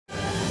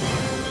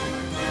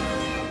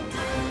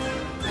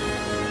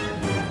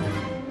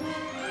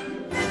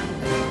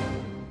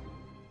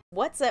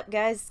What's up,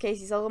 guys? It's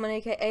Casey Solomon,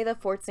 aka the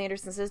Fort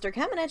Sanderson Sister,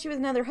 coming at you with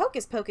another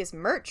Hocus Pocus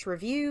merch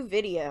review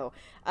video.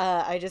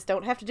 I just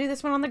don't have to do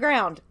this one on the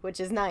ground, which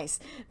is nice,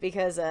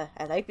 because I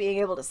like being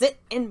able to sit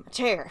in my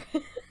chair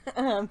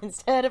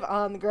instead of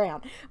on the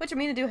ground, which I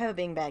mean, I do have a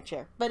beanbag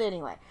chair. But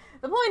anyway,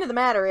 the point of the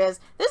matter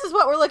is, this is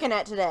what we're looking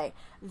at today.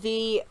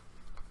 The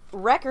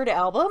record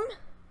album,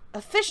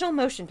 official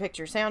motion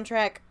picture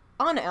soundtrack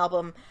on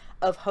album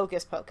of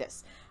Hocus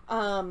Pocus.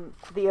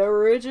 The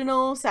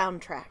original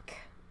soundtrack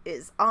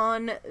is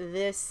on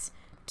this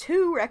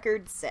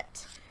 2-record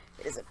set.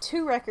 It is a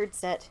 2-record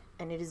set,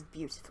 and it is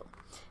beautiful.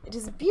 It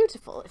is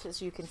beautiful,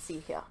 as you can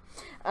see here.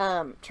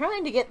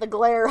 Trying to get the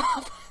glare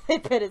off of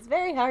it, but it's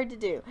very hard to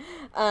do.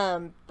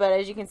 But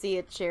as you can see,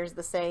 it shares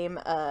the same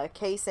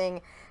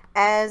casing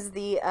as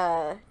the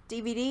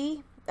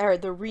DVD, or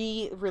the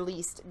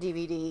re-released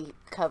DVD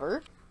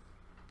cover.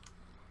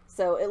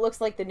 So it looks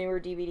like the newer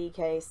DVD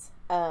case.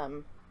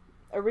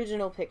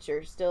 Original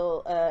picture,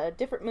 still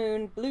different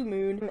moon, blue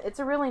moon. It's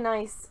a really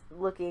nice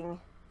looking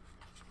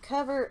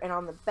cover, and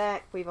on the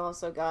back we've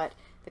also got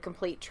the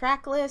complete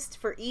track list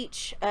for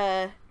each,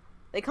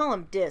 they call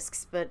them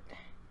discs, but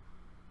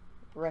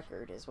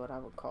record is what I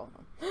would call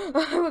them.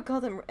 I would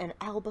call them an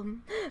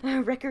album,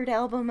 a record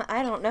album,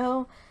 I don't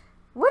know.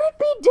 Would it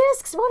be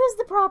discs? What is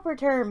the proper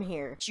term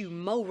here? You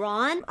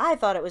moron! I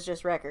thought it was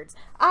just records.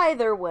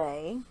 Either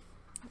way,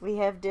 we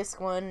have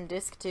disc 1 and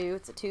disc 2.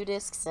 It's a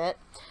 2-disc set.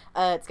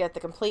 It's got the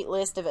complete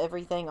list of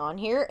everything on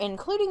here,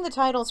 including the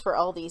titles for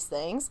all these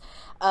things.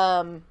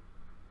 And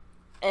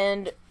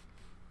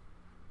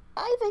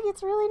I think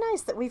it's really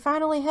nice that we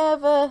finally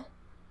have a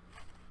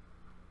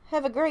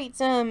great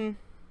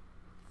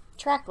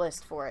track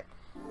list for it.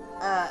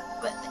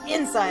 But the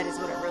inside is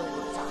what I really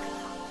want to talk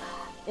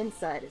about.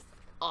 Inside is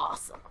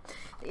awesome.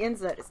 The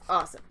inside is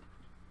awesome.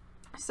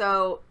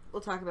 So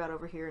we'll talk about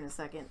over here in a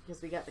second,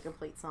 because we got the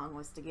complete song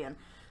list again.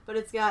 But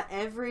it's got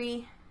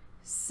every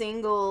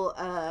single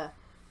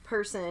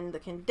person, the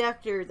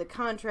conductor, the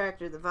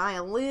contractor, the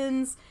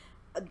violins.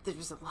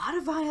 There's a lot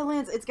of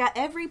violins. It's got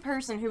every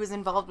person who was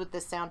involved with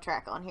this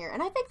soundtrack on here,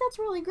 and I think that's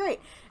really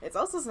great. It's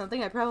also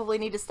something I probably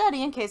need to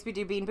study in case we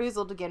do Bean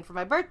Boozled again for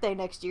my birthday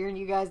next year and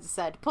you guys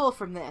decide to pull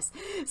from this.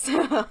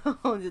 So,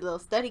 a little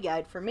study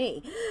guide for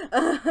me.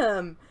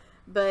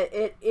 But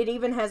it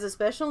even has a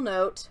special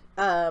note,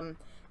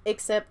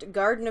 except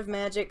Garden of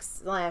Magic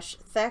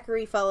 /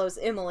 Thackeray Follows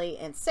Emily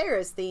and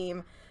Sarah's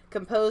theme,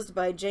 composed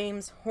by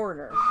James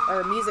Horner,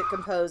 or music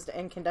composed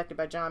and conducted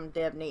by John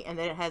Debney, and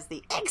then it has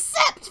the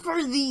except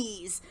for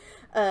these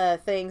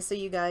things, so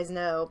you guys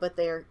know, but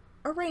they're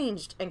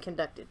arranged and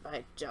conducted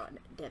by John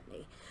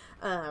Debney.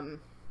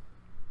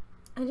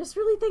 I just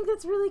really think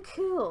that's really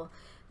cool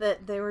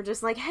that they were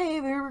just like,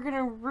 hey, we were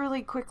gonna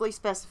really quickly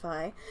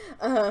specify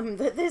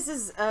that this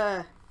is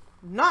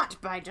not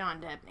by John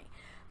Debney.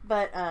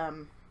 But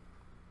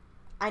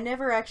I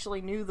never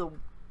actually knew the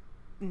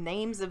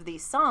names of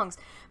these songs,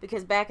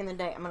 because back in the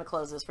day, I'm going to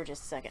close this for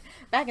just a second.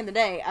 Back in the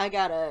day, I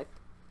got a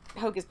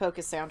Hocus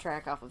Pocus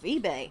soundtrack off of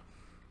eBay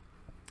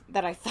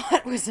that I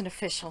thought was an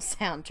official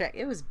soundtrack.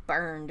 It was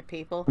burned,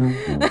 people.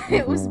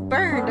 It was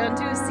burned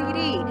onto a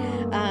CD.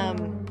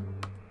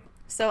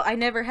 So I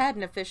never had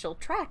an official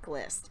track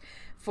list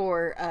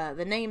for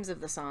the names of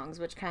the songs,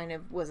 which kind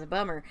of was a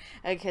bummer,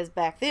 because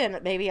back then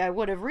maybe I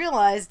would have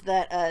realized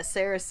that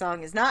Sarah's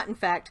song is not in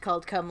fact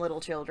called Come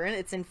Little Children.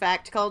 It's in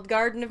fact called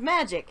Garden of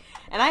Magic,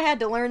 and I had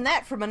to learn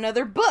that from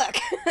another book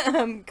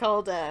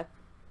called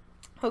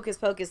Hocus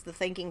Pocus, The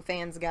Thinking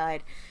Fan's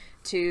Guide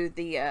to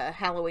the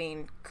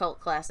Halloween Cult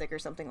Classic or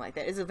something like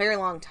that. It's a very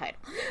long title,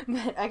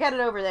 but I got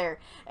it over there,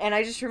 and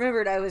I just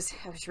remembered I was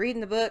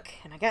reading the book,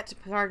 and I got to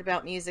the part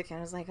about music, and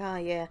I was like, oh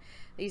yeah,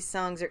 these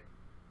songs are...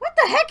 What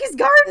the heck is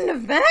Garden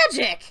of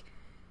Magic?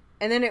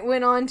 And then it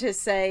went on to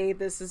say,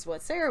 this is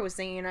what Sarah was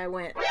singing, and I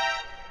went...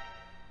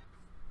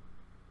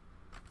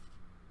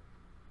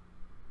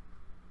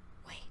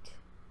 Wait.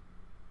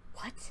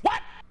 What?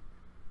 What?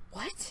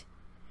 What?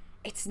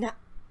 It's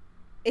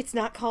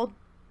not called...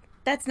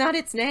 That's not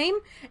its name?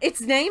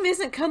 Its name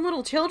isn't Come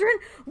Little Children?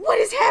 What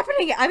is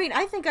happening? I mean,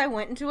 I think I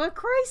went into a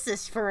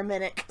crisis for a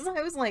minute, because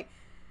I was like,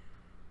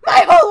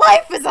 my whole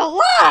life is a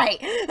lie!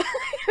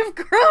 I've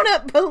grown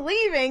up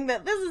believing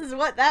that this is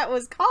what that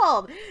was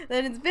called.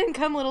 That it's been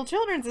Come Little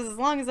Children since as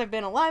long as I've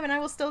been alive, and I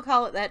will still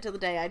call it that till the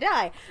day I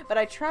die. But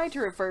I try to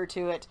refer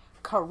to it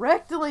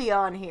correctly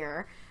on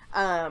here,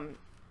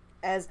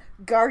 as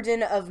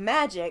Garden of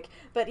Magic.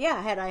 But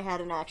yeah, had I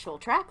had an actual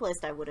track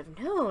list, I would have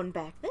known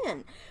back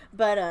then.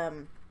 But,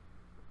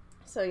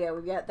 so yeah,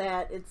 we've got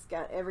that. It's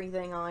got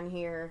everything on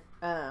here.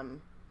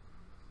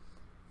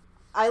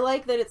 I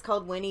like that it's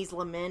called Winnie's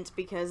Lament,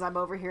 because I'm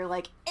over here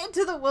like,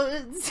 into the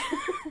woods!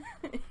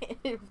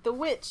 The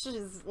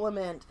witch's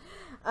lament.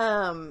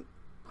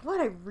 What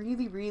I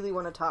really, really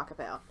want to talk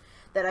about,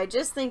 that I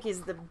just think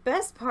is the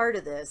best part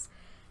of this,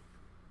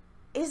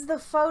 is the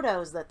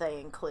photos that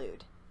they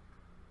include.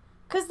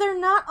 Because they're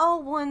not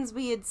all ones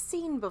we had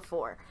seen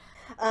before.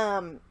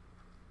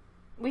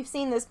 we've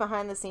seen this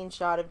behind the scenes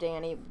shot of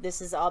Danny.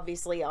 This is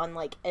obviously on,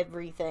 like,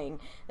 everything.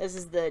 This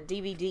is the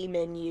DVD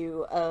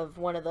menu of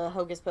one of the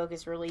Hocus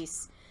Pocus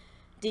release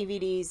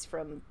DVDs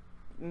from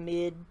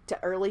mid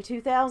to early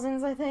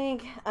 2000s, I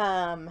think.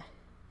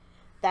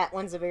 That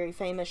one's a very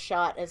famous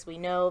shot, as we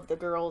know, of the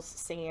girls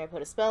singing I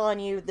Put a Spell on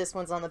You. This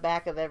one's on the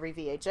back of every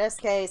VHS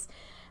case,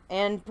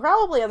 and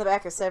probably on the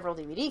back of several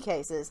DVD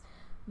cases.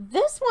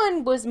 This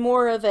one was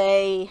more of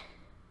a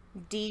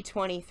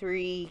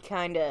D23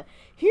 kind of,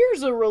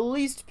 here's a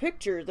released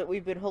picture that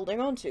we've been holding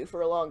on to for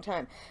a long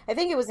time. I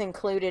think it was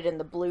included in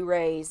the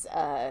Blu-ray's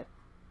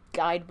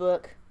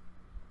guidebook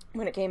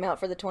when it came out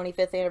for the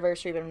 25th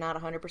anniversary, but I'm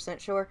not 100%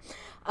 sure.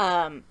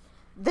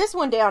 This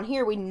one down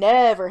here, we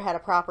never had a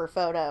proper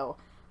photo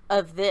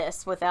of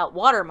this without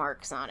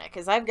watermarks on it,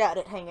 because I've got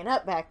it hanging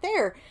up back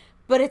there,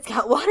 but it's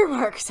got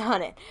watermarks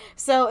on it.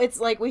 So it's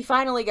like we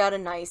finally got a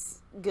nice,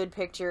 good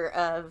picture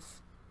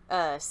of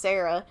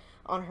Sarah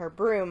on her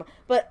broom,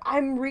 but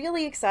I'm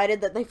really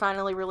excited that they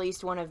finally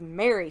released one of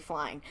Mary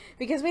flying,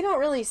 because we don't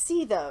really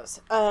see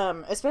those,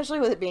 especially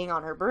with it being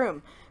on her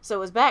broom. So it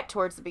was back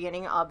towards the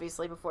beginning,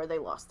 obviously, before they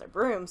lost their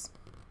brooms.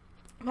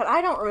 But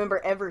I don't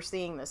remember ever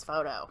seeing this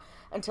photo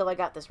until I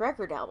got this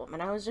record album,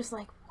 and I was just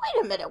like,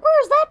 wait a minute,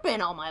 where's that been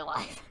all my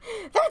life?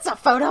 That's a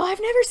photo I've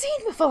never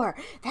seen before.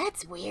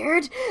 That's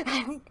weird.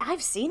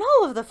 I've seen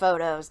all of the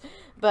photos,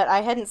 but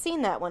I hadn't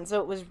seen that one, so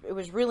it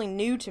was really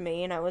new to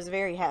me, and I was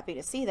very happy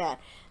to see that.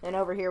 And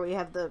over here we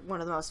have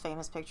one of the most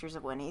famous pictures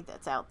of Winnie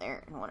that's out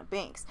there, and one of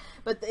Binks.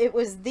 But it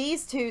was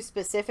these two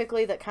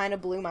specifically that kind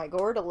of blew my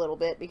gourd a little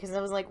bit, because I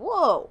was like,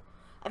 whoa,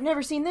 I've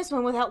never seen this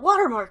one without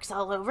watermarks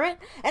all over it,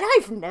 and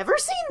I've never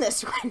seen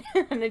this one.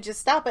 And I just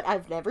stop it,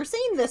 I've never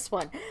seen this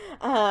one.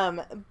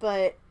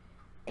 But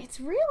it's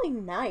really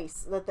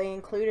nice that they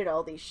included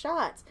all these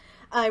shots.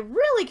 I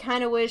really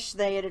kind of wish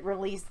they had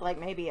released, like,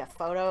 maybe a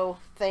photo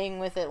thing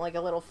with it, like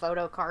a little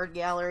photo card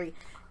gallery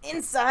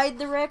inside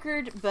the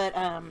record, but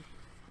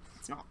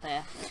it's not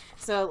there.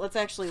 So let's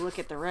actually look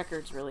at the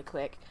records really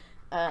quick.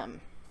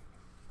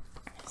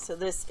 So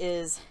this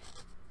is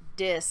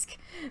disc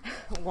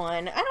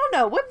 1. I don't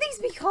know. Would these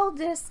be called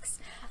discs?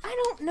 I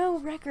don't know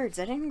records.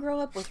 I didn't grow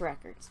up with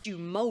records. You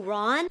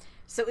moron.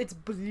 So it's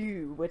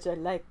blue, which I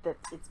like that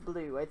it's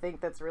blue. I think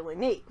that's really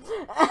neat.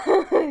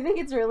 I think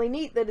it's really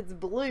neat that it's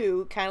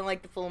blue, kind of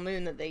like the full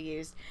moon that they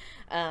used.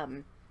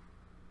 But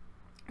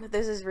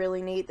this is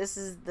really neat. This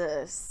is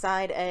the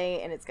side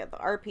A, and it's got the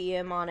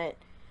RPM on it.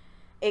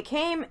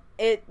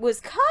 It was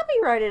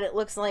copyrighted, it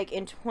looks like,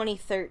 in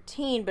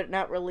 2013, but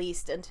not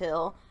released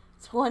until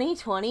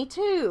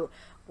 2022.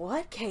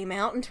 What came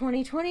out in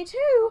 2022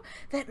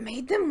 that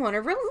made them want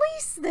to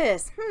release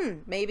this?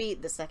 Maybe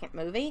the second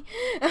movie?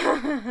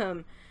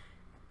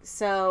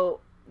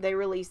 So they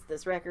released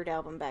this record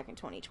album back in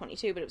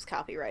 2022, but it was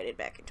copyrighted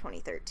back in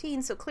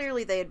 2013, so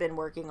clearly they had been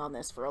working on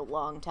this for a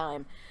long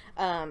time.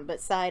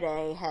 But side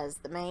A has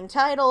the main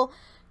title,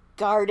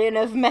 Garden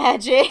of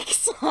Magic /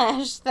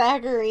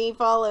 Thackeray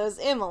Follows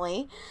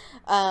Emily,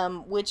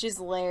 Witch's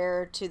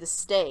Lair to the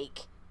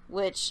Stake,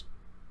 which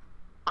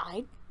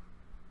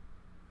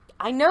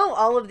I know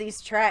all of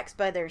these tracks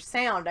by their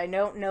sound. I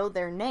don't know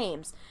their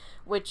names,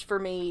 which for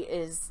me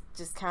is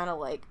just kind of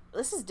like,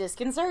 this is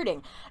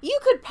disconcerting. You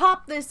could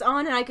pop this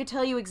on and I could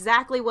tell you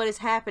exactly what is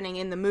happening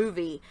in the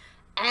movie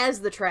as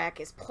the track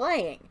is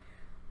playing.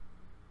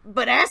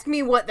 But ask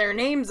me what their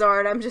names are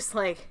and I'm just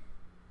like,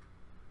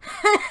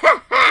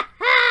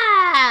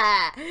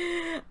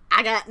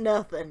 I got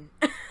nothing.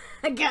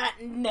 I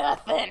got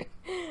nothing.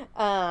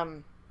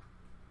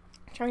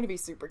 Trying to be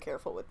super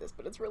careful with this,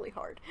 but it's really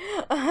hard.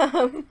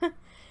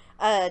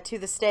 To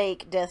the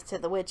Stake, Death to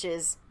the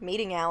Witches,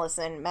 Meeting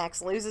Allison,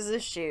 Max Loses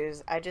His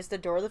Shoes. I just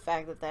adore the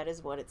fact that that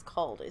is what it's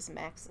called, is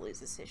Max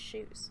Loses His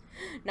Shoes.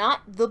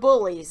 Not the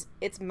bullies,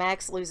 it's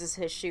Max Loses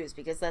His Shoes,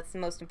 because that's the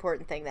most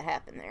important thing that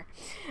happened there.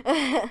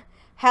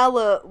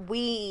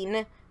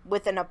 Halloween,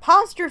 with an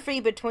apostrophe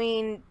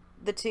between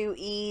the two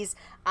E's.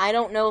 I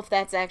don't know if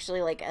that's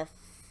actually like a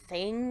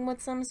thing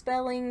with some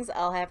spellings.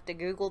 I'll have to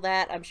Google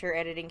that. I'm sure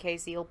Editing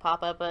Casey will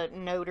pop up a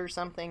note or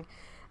something.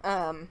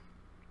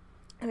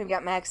 We've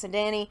got Max and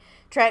Danny.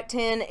 Track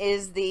 10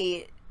 is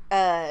the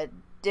Divertimento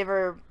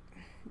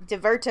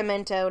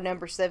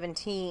number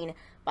 17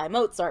 by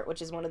Mozart,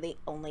 which is one of the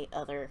only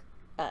other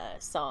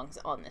songs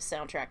on this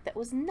soundtrack that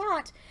was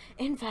not,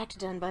 in fact,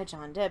 done by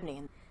John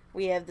Debney.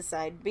 We have the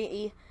side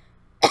B,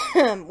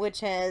 which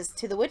has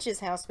To the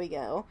Witch's House We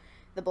Go,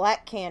 The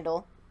Black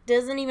Candle.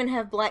 Doesn't even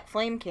have Black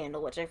Flame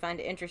Candle, which I find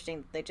it interesting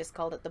that they just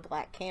called it The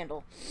Black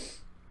Candle.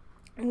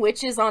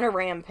 Witches on a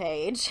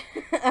Rampage,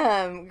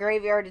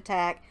 Graveyard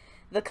Attack,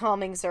 The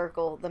Calming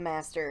Circle, The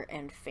Master,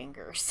 and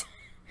Fingers.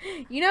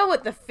 You know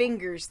what the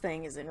Fingers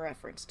thing is in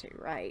reference to,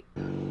 right?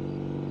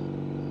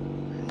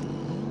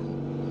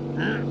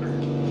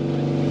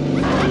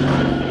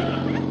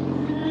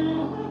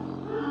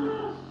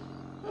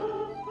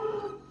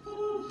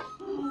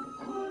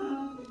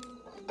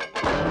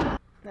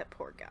 That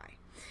poor guy.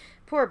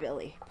 Poor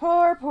Billy.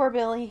 Poor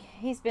Billy.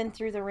 He's been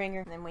through the ringer.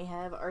 And then we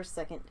have our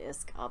second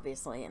disc,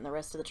 obviously, and the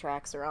rest of the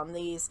tracks are on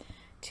these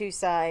two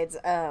sides.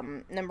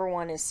 Number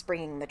one is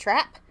Springing the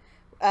Trap,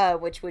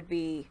 which would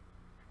be...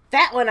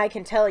 That one, I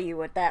can tell you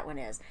what that one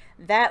is.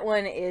 That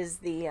one is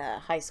the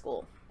high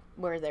school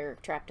where they're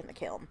trapped in the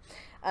kiln.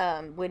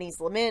 Winnie's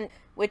Lament,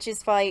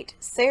 Witch's Fight,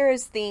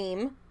 Sarah's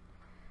Theme.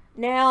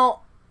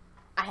 Now,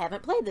 I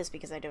haven't played this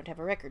because I don't have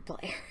a record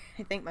player.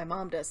 I think my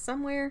mom does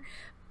somewhere,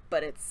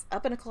 but it's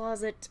up in a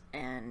closet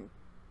and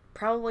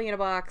probably in a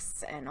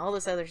box and all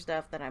this other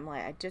stuff that I'm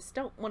like, I just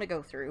don't want to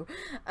go through.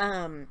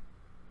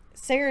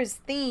 Sarah's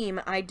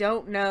Theme, I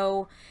don't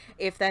know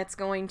if that's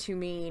going to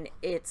mean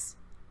it's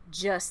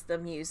just the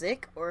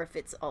music or if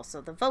it's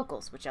also the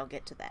vocals, which I'll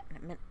get to that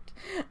in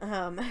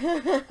a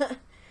minute.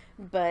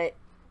 But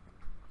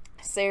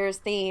Sarah's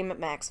Theme,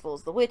 Max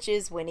fools the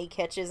witches, Winnie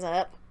catches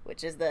up,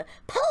 which is the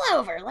pull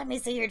over, let me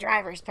see your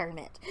driver's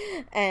permit,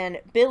 and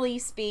Billy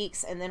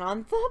speaks, and then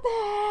on the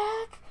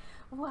back,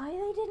 why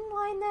they didn't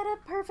line that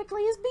up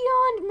perfectly is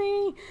beyond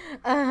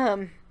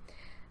me.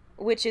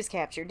 Witches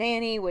capture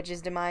Danny,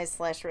 Witches demise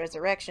 /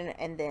 resurrection,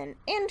 and then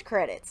end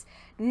credits.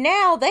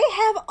 Now they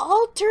have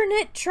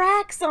alternate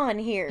tracks on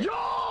here,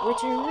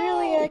 which I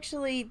really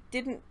actually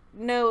didn't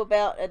know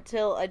about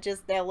until I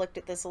just now looked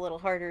at this a little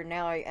harder.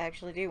 Now I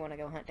actually do want to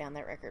go hunt down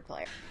that record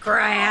player.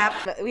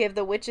 Crap! But we have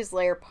the Witch's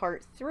Lair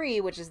Part 3,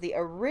 which is the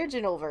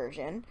original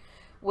version.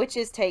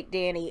 Witches Take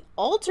Danny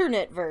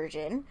alternate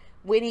version.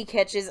 Winnie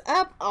Catches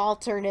Up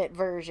alternate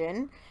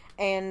version.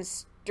 And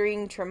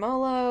String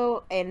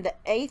Tremolo. And the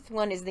 8th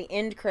one is the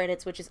end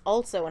credits, which is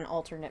also an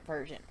alternate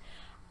version.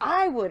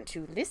 I want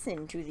to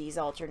listen to these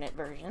alternate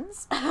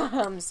versions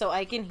so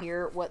I can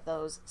hear what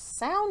those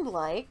sound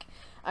like.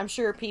 I'm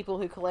sure people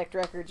who collect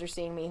records are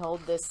seeing me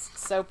hold this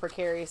so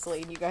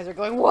precariously, and you guys are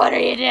going, what are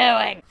you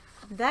doing?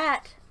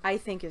 That, I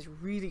think, is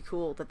really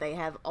cool that they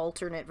have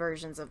alternate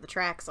versions of the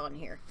tracks on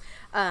here.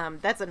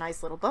 That's a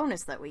nice little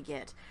bonus that we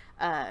get,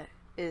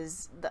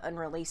 is the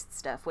unreleased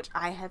stuff, which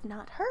I have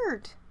not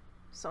heard.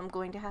 So I'm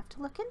going to have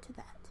to look into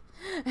that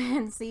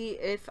and see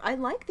if I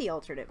like the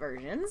alternate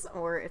versions,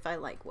 or if I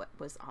like what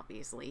was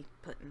obviously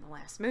put in the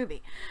last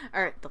movie.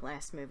 Or the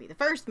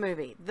first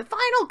movie. The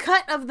final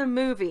cut of the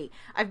movie.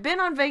 I've been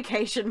on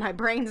vacation, my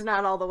brain's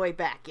not all the way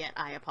back yet,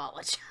 I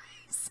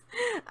apologize.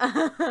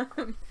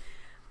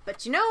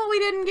 But you know what we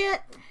didn't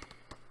get?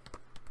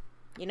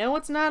 You know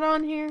what's not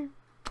on here?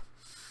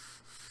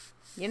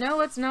 You know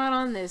what's not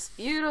on this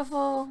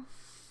beautiful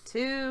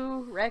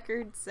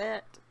 2-record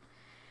set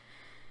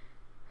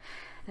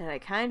that I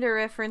kind of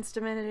referenced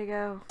a minute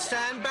ago?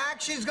 Stand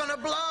back, she's gonna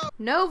blow!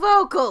 No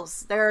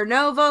vocals! There are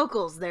no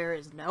vocals. There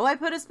is no I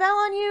Put a Spell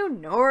on You,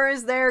 nor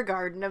is there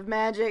Garden of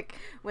Magic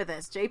with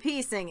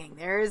SJP singing.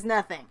 There is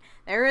nothing.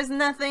 There is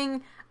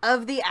nothing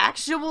of the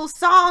actual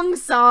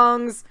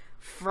songs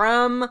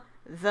from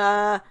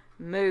the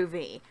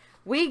movie.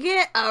 We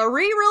get a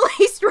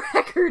re-released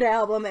record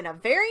album, and a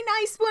very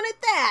nice one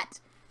at that.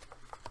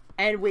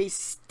 And we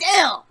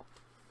still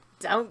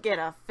don't get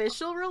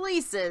official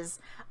releases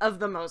of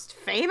the most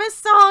famous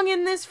song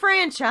in this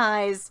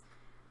franchise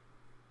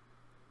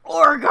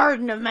or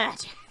Garden of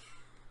Magic.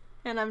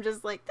 And I'm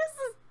just like,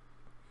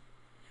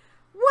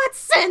 what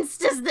sense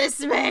does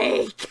this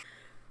make?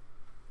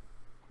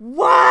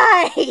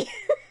 Why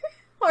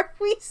are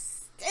we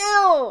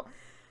still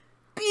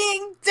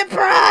being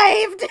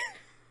deprived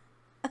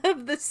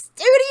of the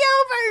studio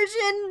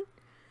version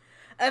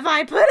of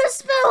I Put a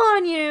Spell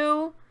on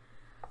You,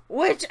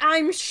 which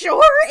I'm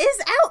sure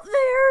is out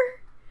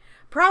there,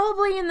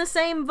 probably in the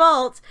same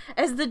vault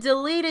as the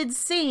deleted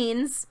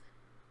scenes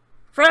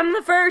from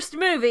the first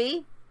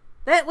movie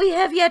that we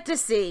have yet to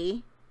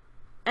see,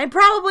 and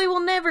probably will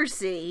never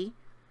see,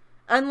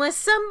 unless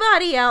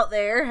somebody out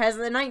there has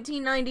the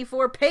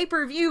 1994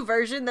 pay-per-view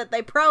version that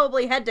they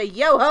probably had to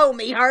yo-ho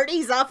me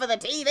hearties off of the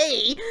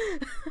TV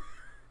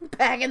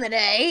back in the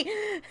day.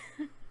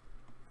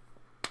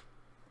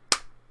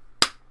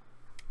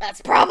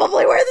 That's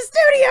probably where the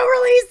studio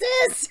release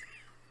is.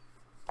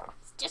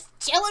 It's just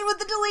chilling with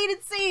the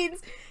deleted scenes,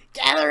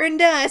 gathering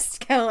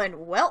dust, going,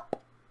 welp,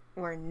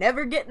 we're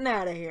never getting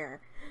out of here.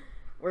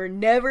 We're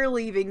never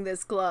leaving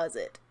this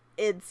closet.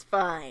 It's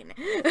fine.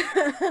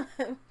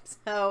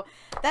 So,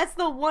 that's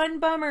the one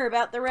bummer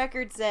about the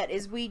record set,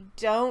 is we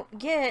don't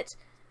get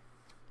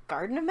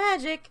Garden of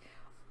Magic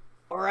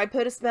or I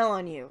Put a Spell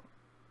on You.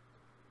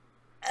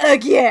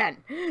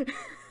 Again! I'm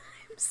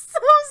so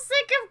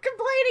sick of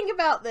complaining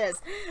about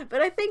this,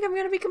 but I think I'm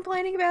going to be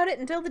complaining about it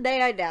until the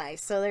day I die,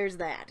 so there's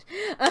that.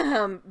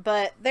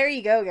 But there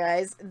you go,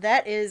 guys.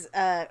 That is,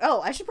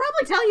 oh, I should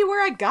probably tell you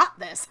where I got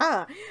this,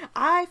 huh?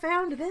 I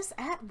found this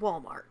at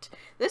Walmart.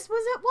 This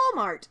was at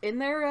Walmart in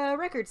their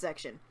record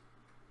section.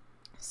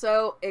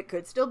 So, it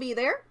could still be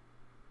there.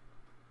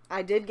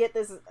 I did get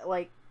this,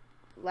 like,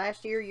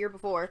 last year, year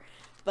before,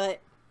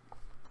 but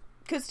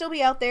could still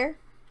be out there.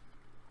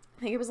 I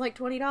think it was like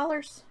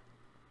 $20.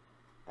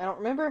 I don't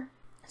remember.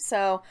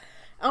 So,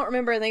 I don't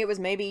remember. I think it was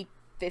maybe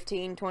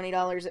 $15,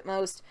 $20 at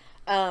most.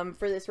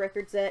 for this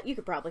record set. You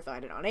could probably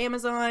find it on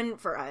Amazon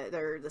for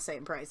either the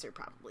same price or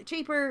probably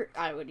cheaper.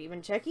 I would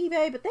even check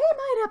eBay, but they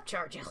might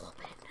upcharge you a little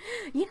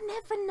bit. You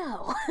never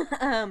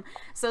know.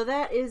 So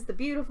that is the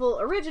beautiful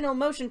original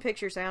motion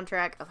picture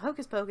soundtrack of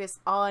Hocus Pocus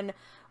on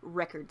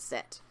record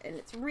set. And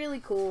it's really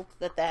cool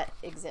that that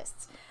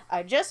exists.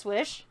 I just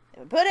wish they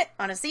would put it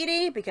on a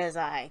CD because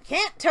I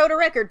can't tote a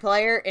record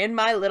player in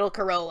my little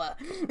Corolla.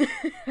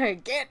 I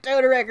can't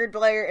tote a record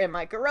player in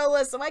my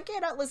Corolla, so I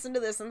cannot listen to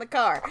this in the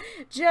car.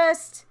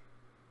 Just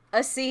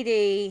a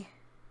CD,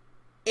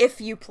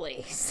 if you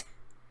please.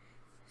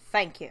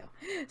 Thank you.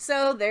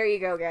 So there you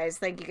go, guys.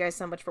 Thank you guys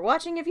so much for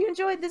watching. If you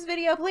enjoyed this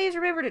video, please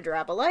remember to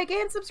drop a like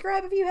and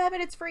subscribe if you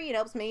haven't. It's free. It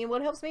helps me, and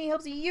what helps me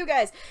helps you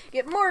guys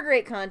get more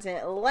great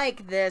content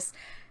like this.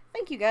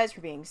 Thank you guys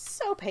for being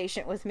so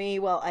patient with me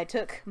while I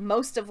took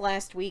most of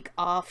last week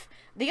off.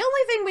 The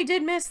only thing we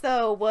did miss,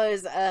 though,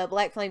 was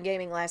Black Flame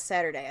Gaming last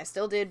Saturday. I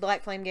still did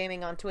Black Flame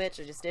Gaming on Twitch.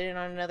 I just did it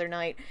on another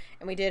night,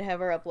 and we did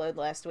have our upload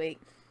last week.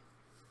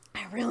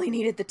 I really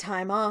needed the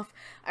time off.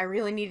 I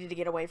really needed to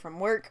get away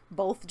from work,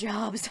 both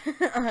jobs,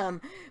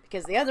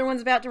 because the other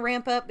one's about to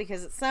ramp up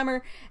because it's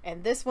summer,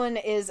 and this one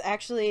is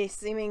actually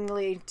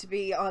seemingly to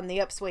be on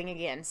the upswing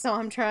again. So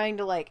I'm trying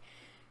to, like,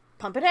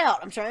 pump it out.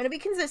 I'm trying to be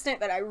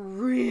consistent, but I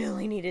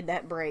really needed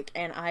that break,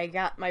 and I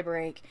got my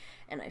break,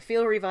 and I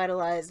feel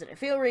revitalized, and I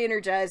feel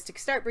re-energized to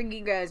start bringing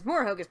you guys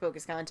more Hocus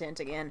Pocus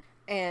content again,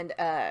 and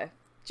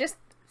just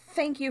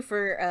thank you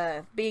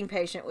for being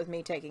patient with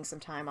me taking some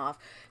time off.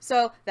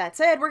 So, that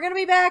said, we're going to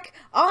be back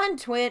on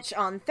Twitch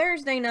on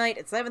Thursday night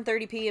at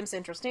 7:30 p.m.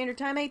 Central Standard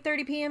Time,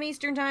 8:30 p.m.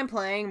 Eastern Time,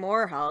 playing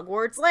more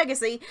Hogwarts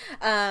Legacy,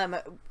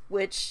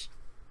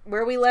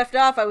 where we left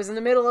off, I was in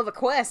the middle of a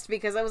quest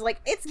because I was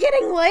like, it's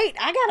getting late,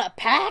 I gotta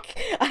pack,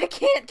 I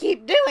can't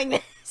keep doing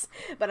this.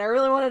 But I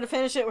really wanted to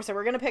finish it, so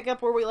we're going to pick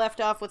up where we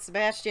left off with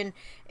Sebastian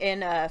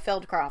in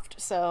Feldcroft.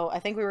 So I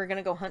think we were going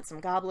to go hunt some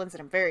goblins,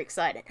 and I'm very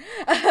excited.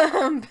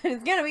 But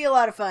it's going to be a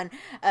lot of fun.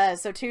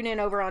 So tune in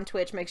over on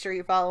Twitch. Make sure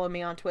you follow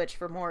me on Twitch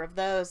for more of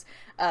those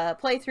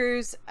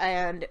playthroughs.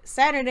 And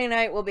Saturday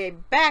night, we'll be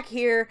back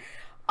here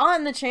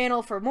on the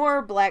channel for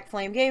more Black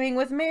Flame Gaming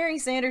with Mary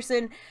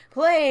Sanderson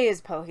plays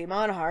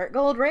Pokemon Heart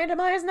Gold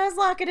Randomized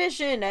Nuzlocke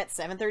Edition at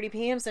 7:30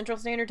 p.m. Central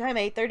Standard Time,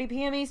 8:30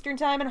 p.m. Eastern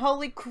Time, and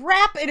holy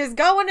crap, it is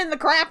going in the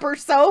crapper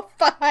so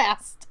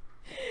fast!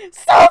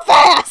 So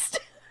fast!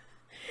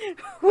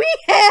 We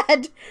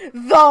had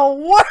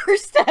the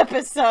worst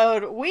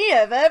episode we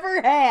have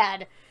ever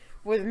had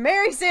with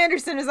Mary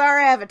Sanderson as our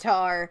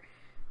avatar.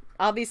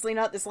 Obviously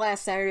not this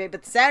last Saturday,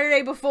 but the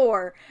Saturday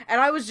before, and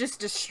I was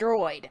just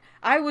destroyed.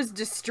 I was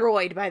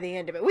destroyed by the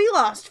end of it. We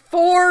lost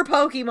 4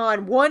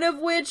 Pokemon, one of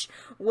which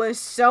was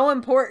so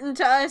important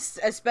to us,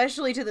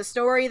 especially to the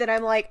story, that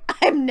I'm like,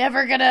 I'm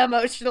never gonna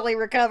emotionally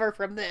recover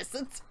from this.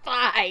 It's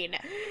fine.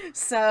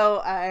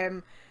 So,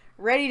 I'm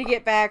ready to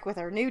get back with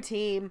our new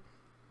team.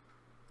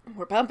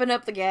 We're pumping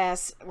up the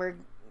gas. We're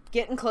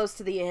getting close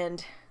to the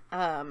end.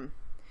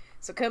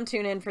 So come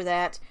tune in for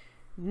that.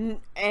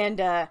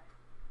 And,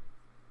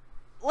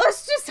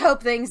 let's just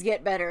hope things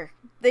get better.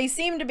 They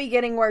seem to be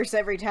getting worse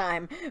every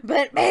time,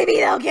 but maybe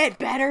they'll get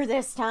better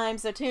this time,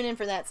 so tune in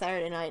for that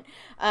Saturday night.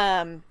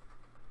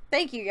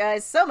 Thank you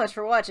guys so much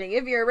for watching.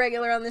 If you're a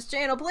regular on this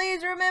channel,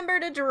 please remember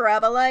to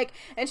drop a like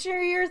and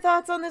share your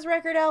thoughts on this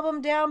record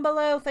album down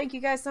below. Thank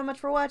you guys so much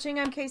for watching.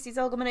 I'm Casey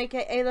Zelgelman,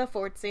 aka the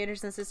 4th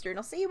Sanderson sister, and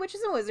I'll see you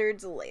witches and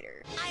wizards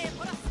later.